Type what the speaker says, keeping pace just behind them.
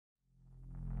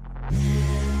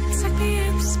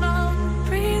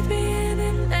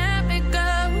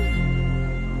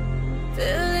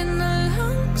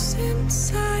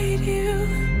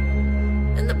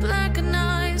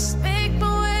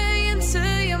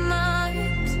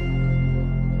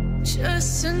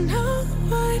to know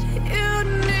what you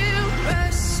knew.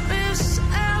 Restless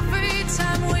every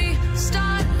time we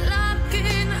start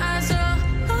locking eyes.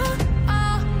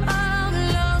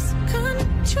 Lost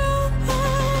control.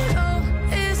 Oh,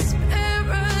 it's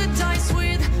paradise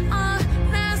with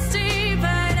honesty,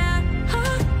 but I'm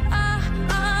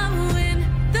in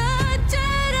the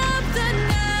dead of the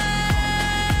night.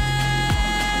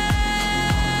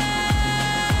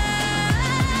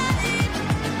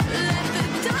 Let the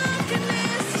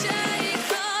darkness take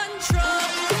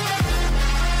control.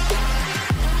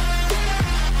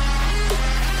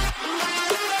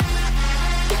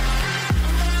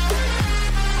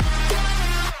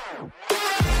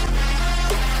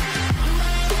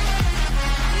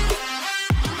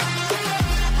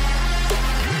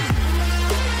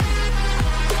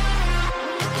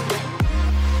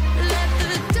 Let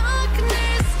the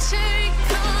darkness take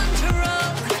control.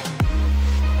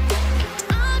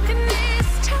 Darkness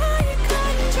take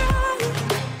control.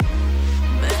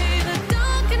 May the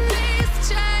darkness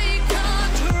take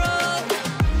control.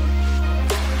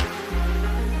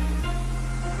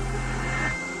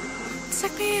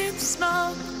 Take me in the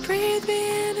smoke, breathe me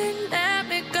in and let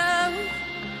me go.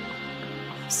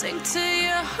 Sink to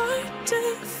your heart to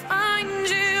find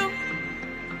you.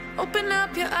 Open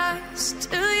up your eyes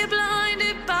till you're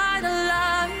blinded by the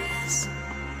lies,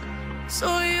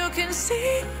 so you can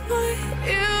see what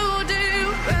you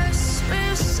do.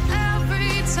 Restless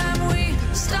every time we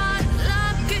start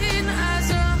locking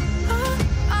eyes.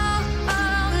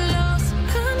 Lost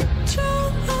control.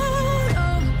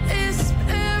 Oh, it's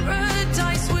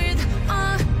paradise with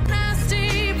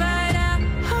honesty, but I'm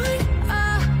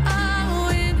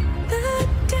in the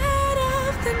dead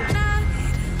of the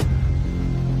night.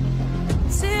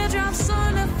 Teardrops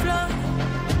on the floor.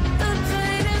 The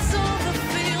pain is over.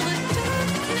 Feel the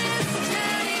darkness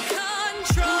take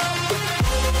control.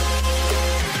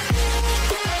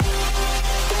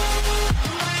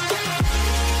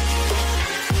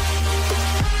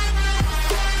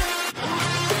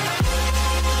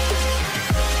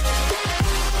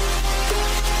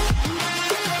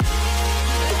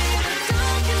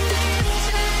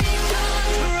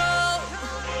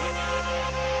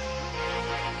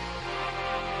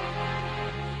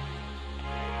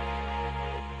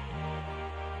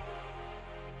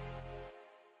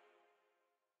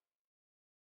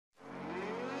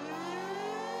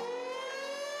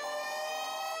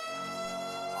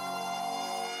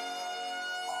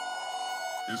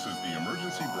 This is the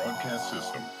emergency broadcast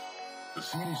system. The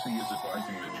CDC is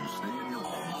advising that you stay in your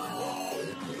home throughout all of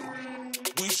the year.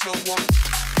 We show up.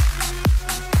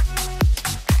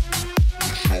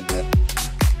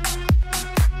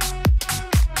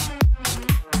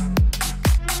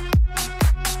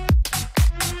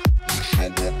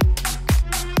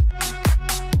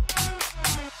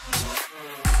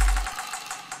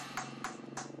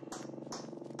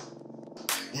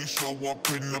 We show up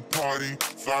in the party,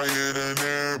 flyer than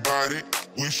everybody.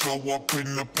 We show up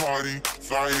in the party,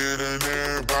 flyer than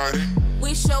everybody.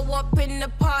 We show up in the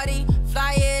party,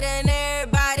 flyer than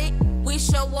everybody. We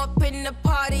show up in the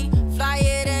party,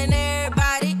 flyer than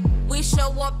everybody. We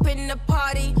show up in the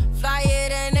party, flyer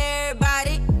than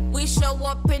everybody. We show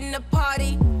up in the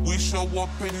party. We show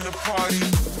up in the party.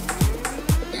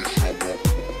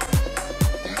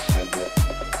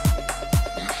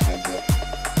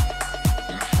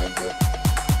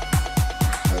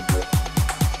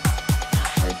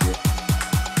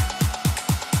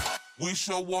 We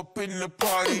show up in the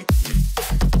party.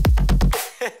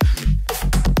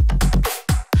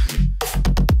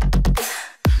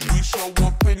 We show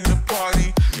up in the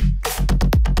party.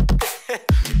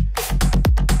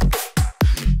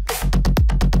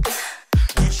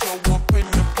 We show up in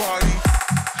the party.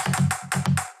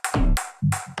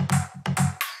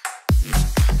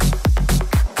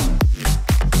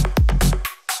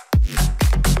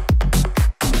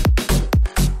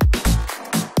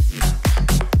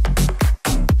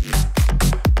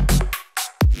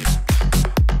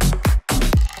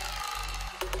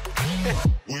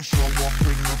 We show up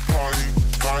in the party,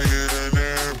 flyer than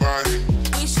everybody.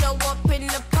 We show up in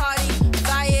the party,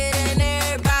 flyer than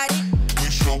everybody. We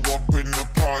show up in the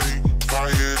party,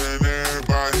 flyer than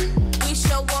everybody. We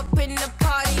show up in the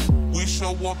party. We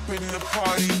show up in the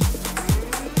party.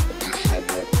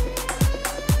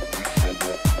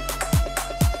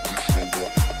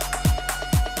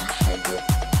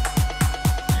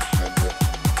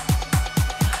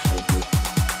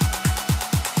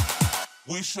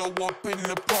 We show up in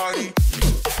the party.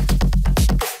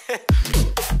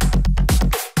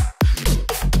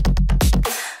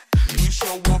 We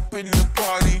show up in the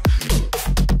party.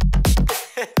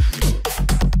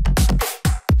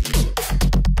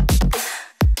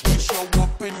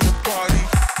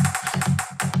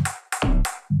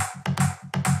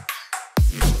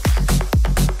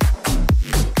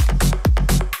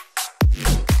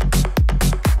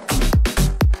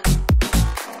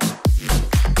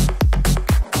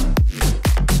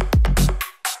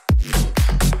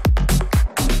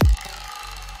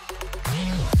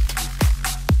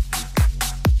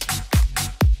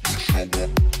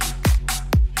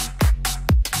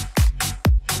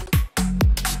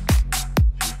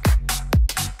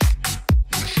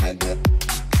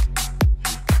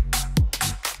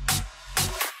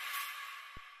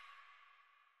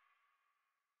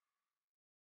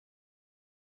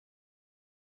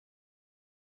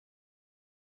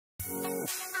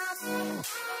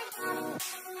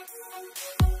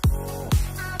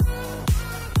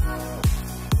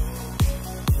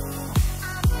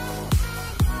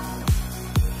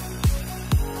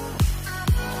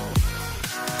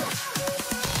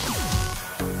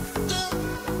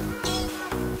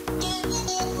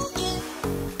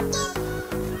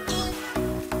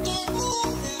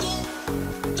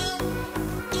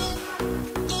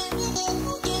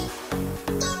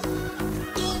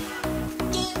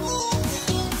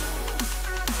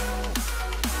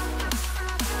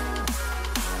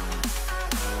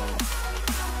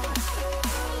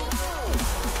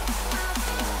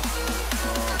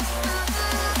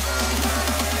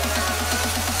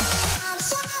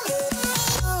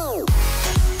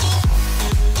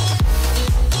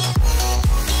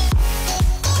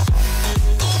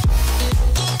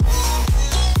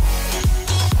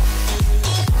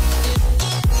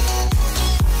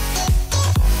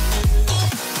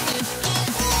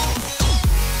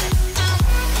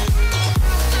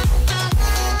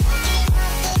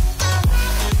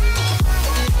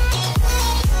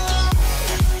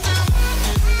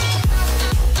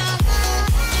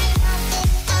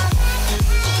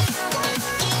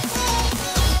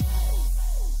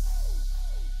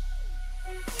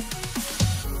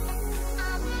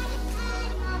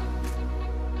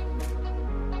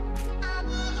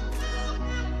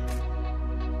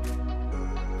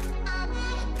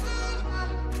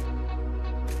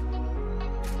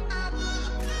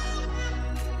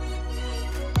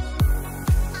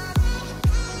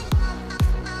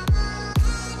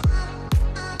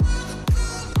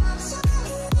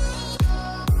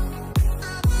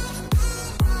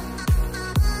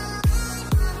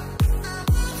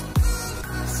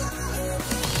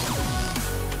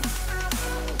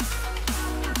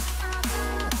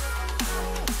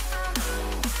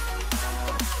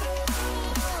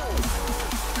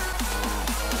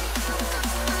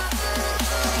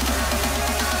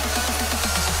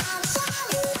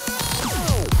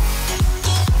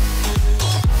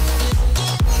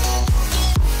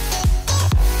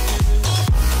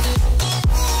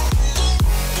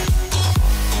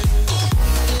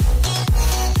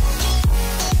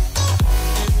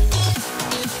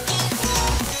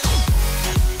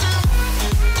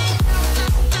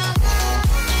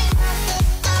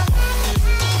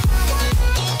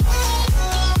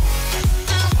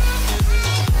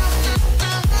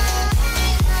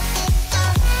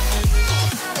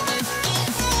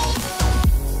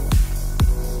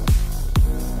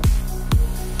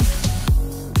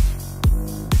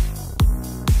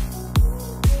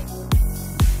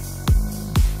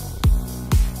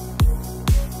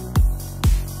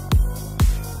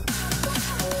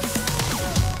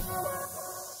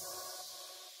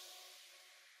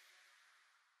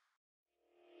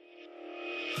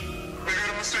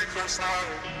 mistake last night.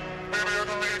 Maybe I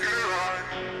can make it right.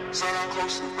 Sit down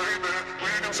closer, baby. We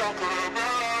can talk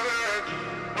about it.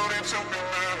 No need to be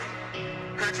mad.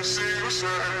 Hate to see you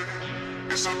sad.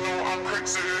 Yes, I know I'm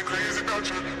crazy, crazy about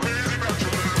you, crazy about you.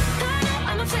 I know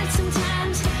I'm upset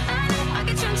sometimes. I know I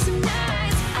get drunk some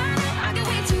nights. I know I get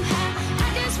way too high. I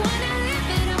just wanna live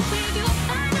it up with you.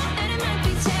 I know that it might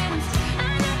be tense. I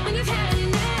know when you've had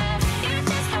enough. It's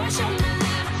just how I show my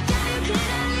love. Yeah, you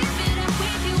cannot live it up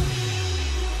with you.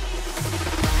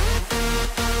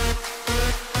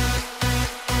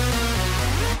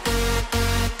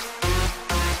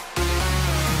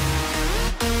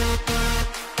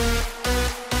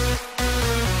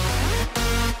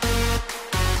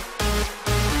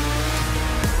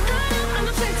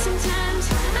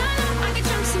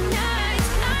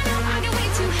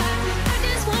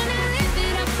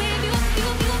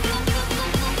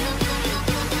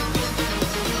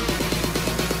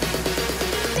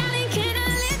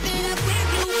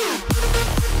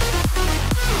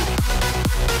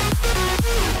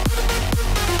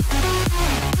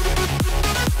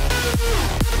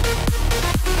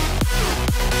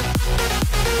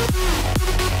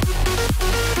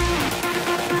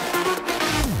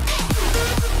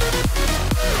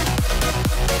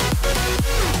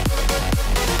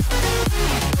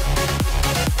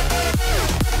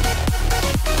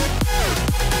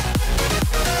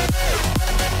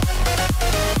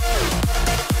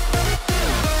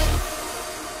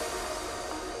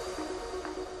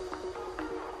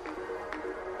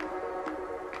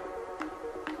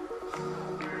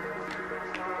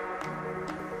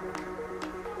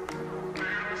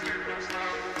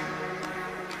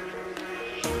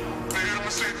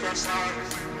 Last night.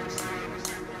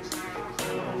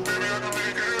 Maybe I can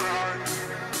make it right.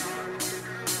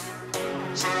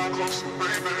 Sit down closer,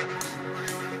 baby.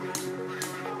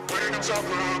 We can talk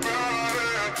about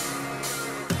it.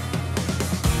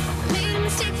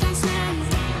 mistake last night.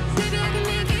 Maybe I can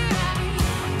make it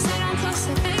right. Sit down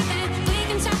closer, baby. We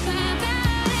can talk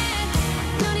about it.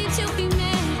 No need to be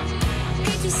mad.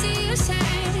 Hate to see you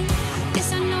sad.